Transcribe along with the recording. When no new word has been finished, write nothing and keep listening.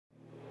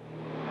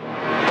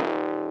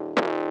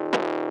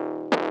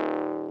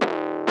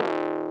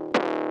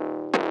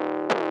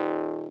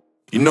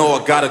You know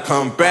I gotta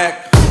come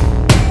back.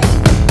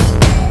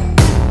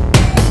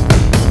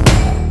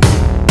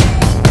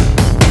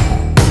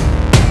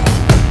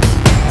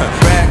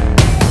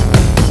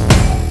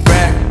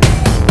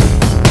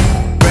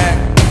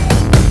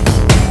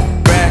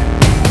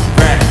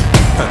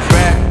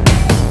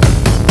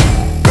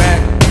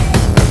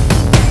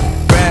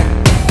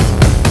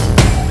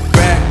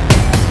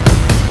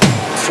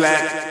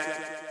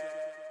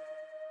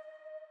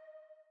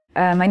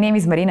 My name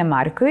is Marina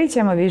Markovic.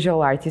 I'm a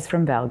visual artist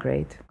from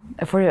Belgrade.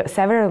 For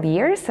several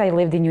years, I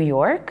lived in New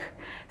York.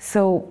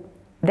 So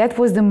that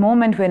was the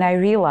moment when I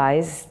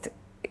realized,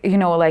 you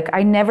know, like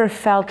I never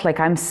felt like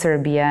I'm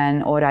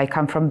Serbian or I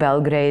come from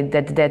Belgrade,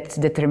 that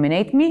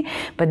determinate me.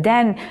 But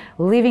then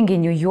living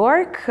in New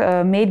York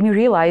made me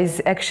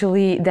realize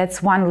actually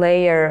that's one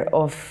layer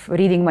of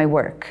reading my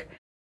work.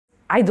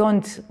 I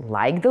don't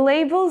like the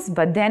labels,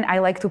 but then I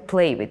like to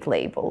play with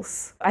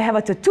labels. I have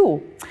a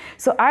tattoo.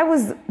 So I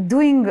was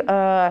doing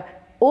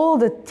all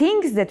the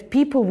things that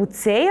people would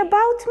say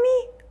about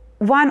me,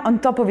 one on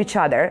top of each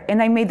other.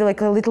 And I made like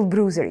a little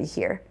bruisery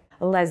here.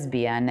 A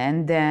lesbian,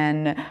 and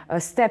then a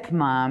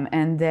stepmom,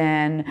 and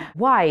then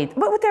white,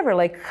 but whatever.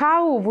 Like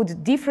how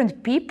would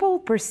different people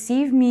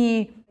perceive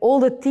me, all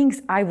the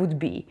things I would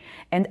be.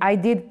 And I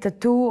did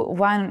tattoo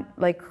one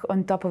like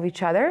on top of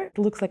each other. It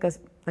looks like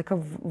a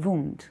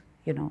wound.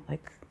 You know,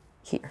 like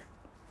here.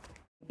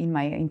 In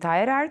my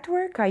entire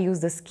artwork, I use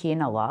the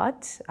skin a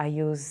lot.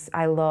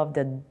 I love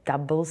the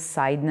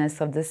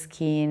double-sidedness of the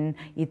skin,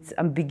 its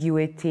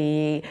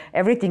ambiguity,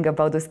 everything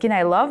about the skin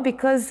I love,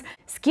 because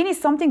skin is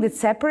something that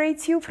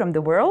separates you from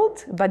the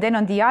world, but then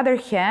on the other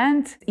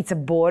hand, it's a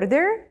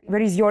border.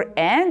 Where is your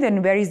end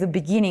and where is the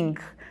beginning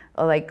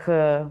like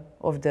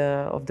of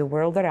the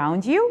world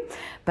around you?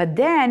 But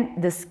then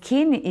the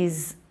skin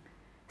is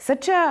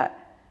such a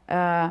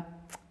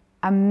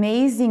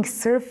amazing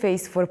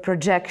surface for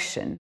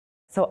projection.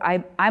 So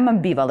I'm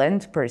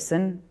ambivalent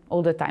person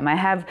all the time.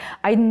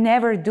 I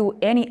never do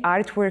any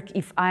artwork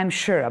if I'm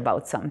sure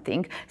about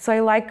something.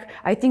 So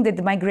I think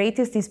that my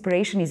greatest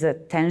inspiration is a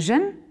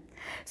tension.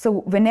 So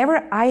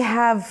whenever I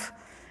have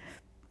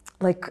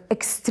like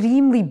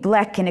extremely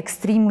black and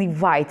extremely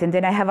white, and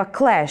then I have a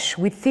clash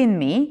within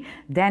me,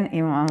 then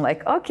I'm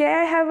like, okay,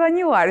 I have a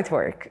new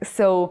artwork.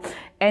 So,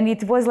 and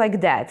it was like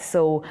that.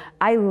 So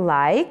I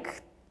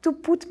like to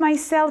put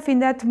myself in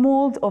that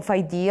mold of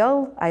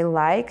ideal. I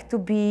like to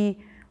be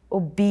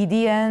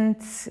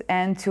obedient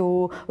and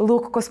to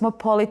look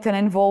cosmopolitan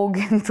and vogue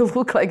and to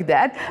look like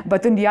that.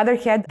 But on the other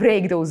hand,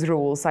 break those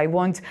rules.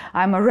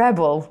 I'm a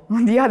rebel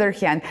on the other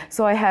hand.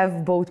 So I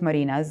have both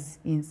Marinas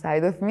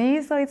inside of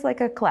me. So it's like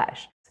a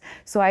clash.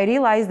 So I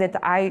realized that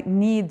I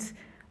need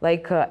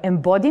like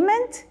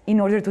embodiment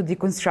in order to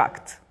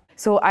deconstruct.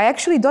 So I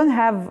actually don't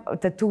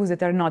have tattoos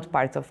that are not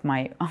part of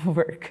my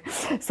work.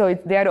 So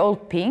they are all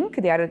pink.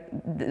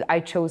 I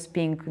chose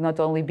pink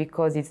not only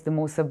because it's the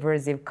most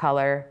subversive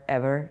color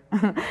ever,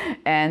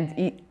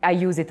 and I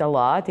use it a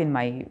lot in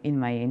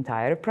my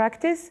entire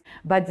practice.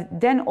 But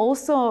then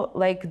also,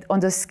 like on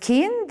the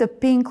skin, the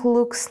pink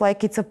looks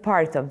like it's a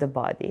part of the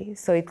body.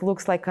 So it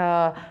looks like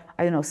a,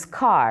 I don't know,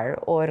 scar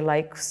or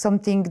like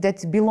something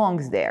that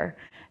belongs there.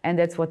 And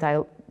that's what I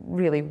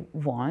really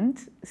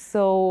want.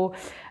 So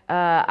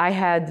I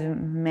had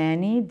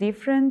many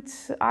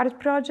different art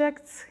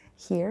projects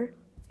here.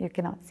 You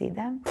cannot see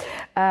them.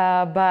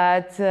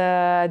 But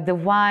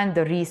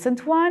the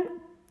recent one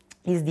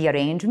is the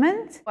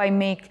arrangement. I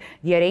make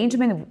the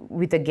arrangement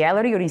with a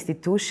gallery or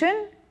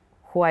institution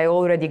who I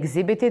already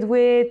exhibited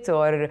with,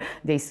 or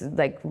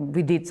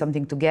we did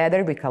something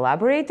together, we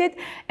collaborated,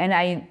 and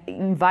I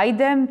invite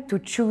them to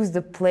choose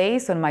the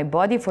place on my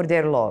body for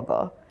their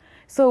logo.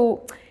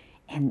 So,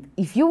 and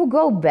if you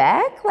go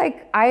back,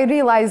 like I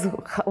realize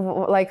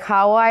like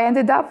how I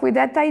ended up with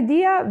that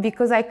idea,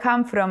 because I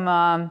come from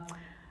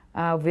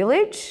a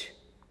village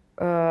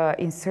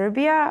in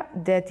Serbia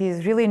that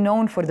is really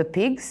known for the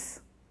pigs,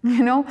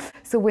 you know?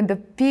 So when the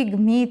pig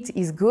meat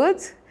is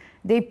good,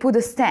 they put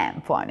a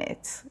stamp on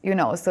it, you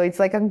know, so it's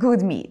like a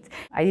good meat.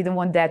 I didn't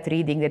want that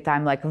reading that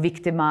I'm like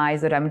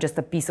victimized or I'm just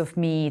a piece of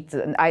meat.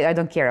 I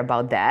don't care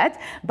about that.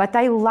 But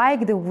I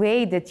like the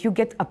way that you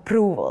get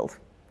approval.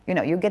 You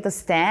know, you get a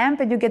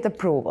stamp and you get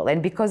approval.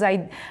 And because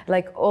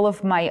all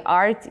of my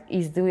art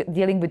is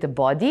dealing with the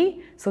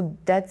body, so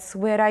that's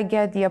where I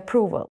get the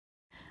approval.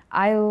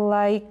 I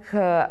like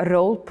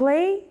role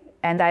play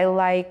and I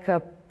like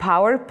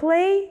power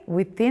play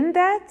within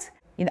that.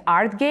 In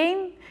art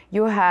game,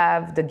 you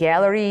have the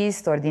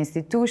galleries or the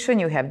institution,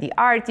 you have the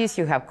artists,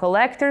 you have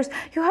collectors,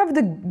 you have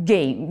the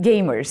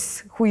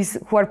gamers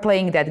who are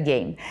playing that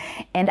game.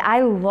 And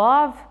I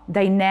love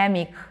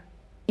dynamic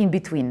in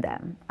between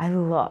them. I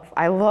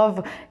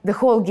love the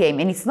whole game.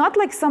 And it's not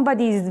like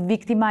somebody is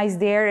victimized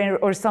there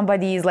or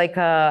somebody is like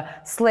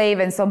a slave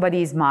and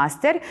somebody is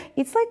master.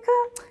 It's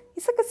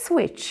like a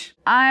switch.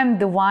 I'm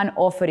the one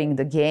offering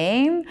the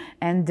game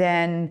and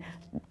then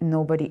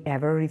nobody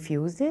ever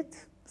refused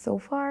it. so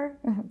far.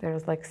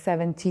 There's like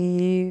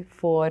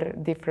 74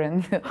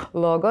 different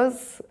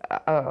logos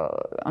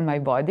on my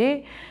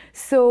body.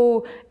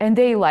 So, and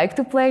they like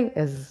to play,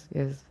 as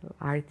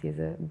art is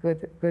a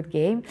good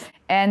game.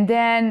 And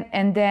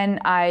then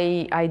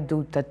I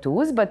do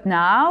tattoos, but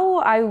now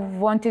I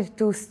wanted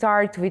to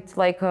start with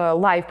like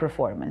live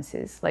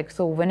performances. Like,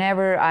 so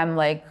whenever I'm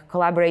like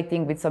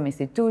collaborating with some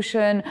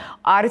institution,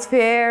 art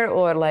fair,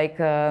 or like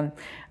a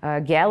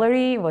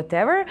gallery,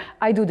 whatever,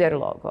 I do their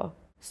logo.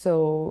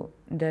 So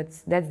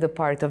that's the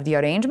part of the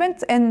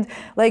arrangement. And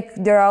like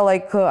there are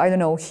like I don't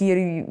know, here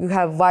you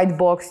have White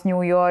Box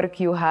New York,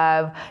 you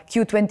have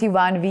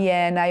Q21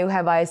 Vienna, you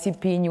have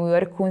ICP New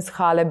York,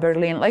 Kunsthalle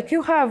Berlin. Like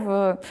you have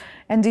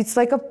and it's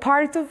like a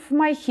part of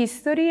my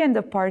history and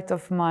a part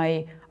of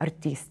my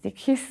artistic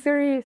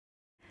history.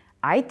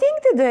 I think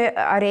that the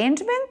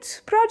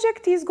arrangement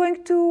project is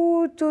going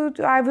to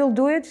I will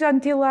do it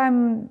until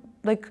I'm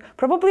like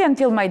probably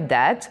until my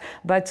death,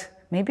 but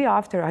maybe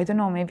after, I don't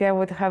know, maybe I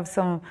would have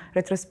some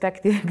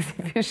retrospective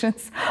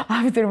exhibitions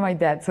after my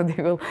death, so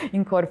they will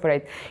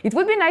incorporate. It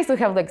would be nice to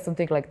have like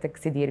something like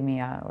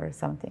taxidermia or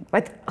something,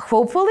 but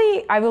hopefully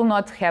I will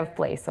not have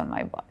place on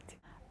my body.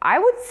 I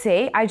would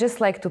say I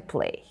just like to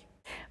play.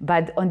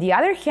 But on the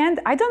other hand,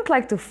 I don't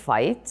like to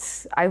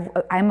fight.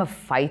 I'm a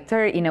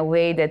fighter in a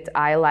way that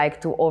I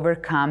like to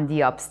overcome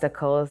the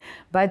obstacles.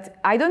 But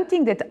I don't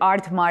think that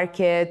art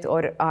market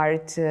or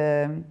art,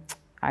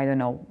 I don't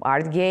know,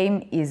 art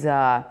game is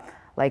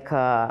like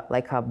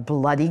a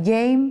bloody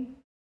game.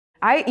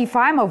 If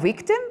I'm a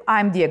victim,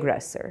 I'm the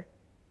aggressor.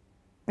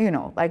 You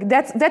know, like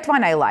that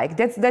one I like.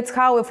 That's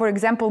how, for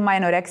example, my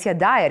anorexia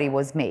diary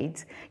was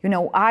made. You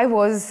know, I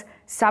was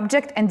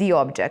subject and the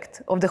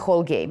object of the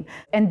whole game.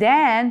 And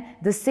then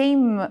the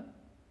same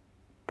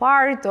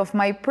part of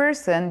my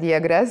person, the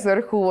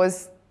aggressor, who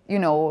was, you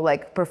know,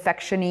 like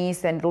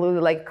perfectionist and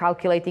like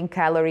calculating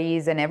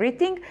calories and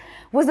everything,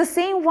 was the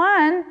same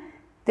one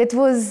that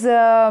was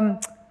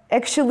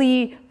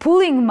actually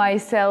pulling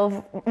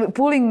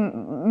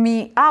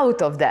me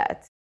out of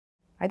that.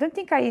 I don't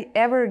think I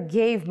ever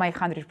gave my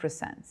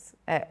 100%,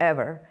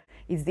 ever.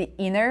 It's the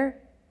inner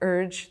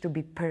urge to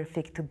be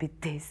perfect, to be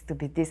this, to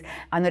be this.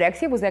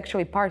 Anorexia was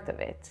actually part of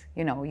it.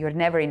 You know, you're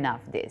never enough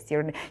this.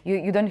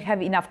 You don't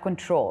have enough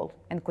control,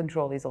 and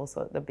control is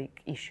also the big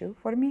issue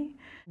for me.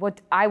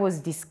 What I was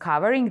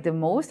discovering the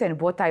most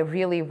and what I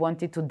really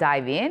wanted to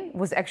dive in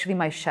was actually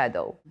my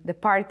shadow. The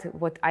part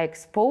what I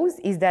exposed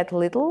is that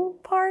little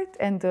part,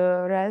 and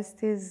the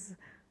rest is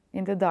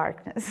in the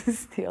darkness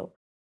still.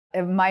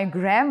 My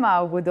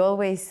grandma would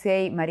always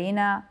say,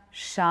 Marina,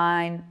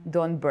 shine,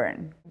 don't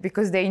burn.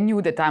 Because they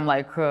knew that I'm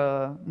like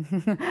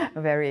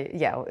very,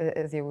 yeah,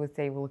 as you would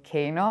say,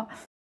 volcano.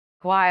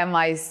 Why am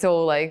I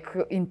so like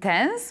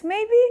intense,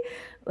 maybe?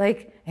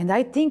 Like, and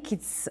I think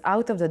it's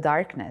out of the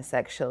darkness,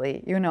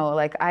 actually. You know,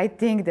 like I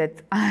think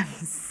that I'm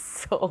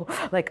so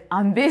like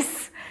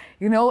ambitious,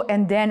 you know,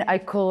 and then I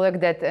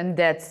collect that, and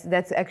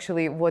that's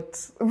actually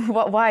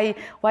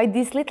why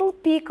this little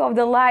peak of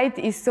the light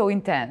is so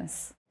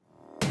intense.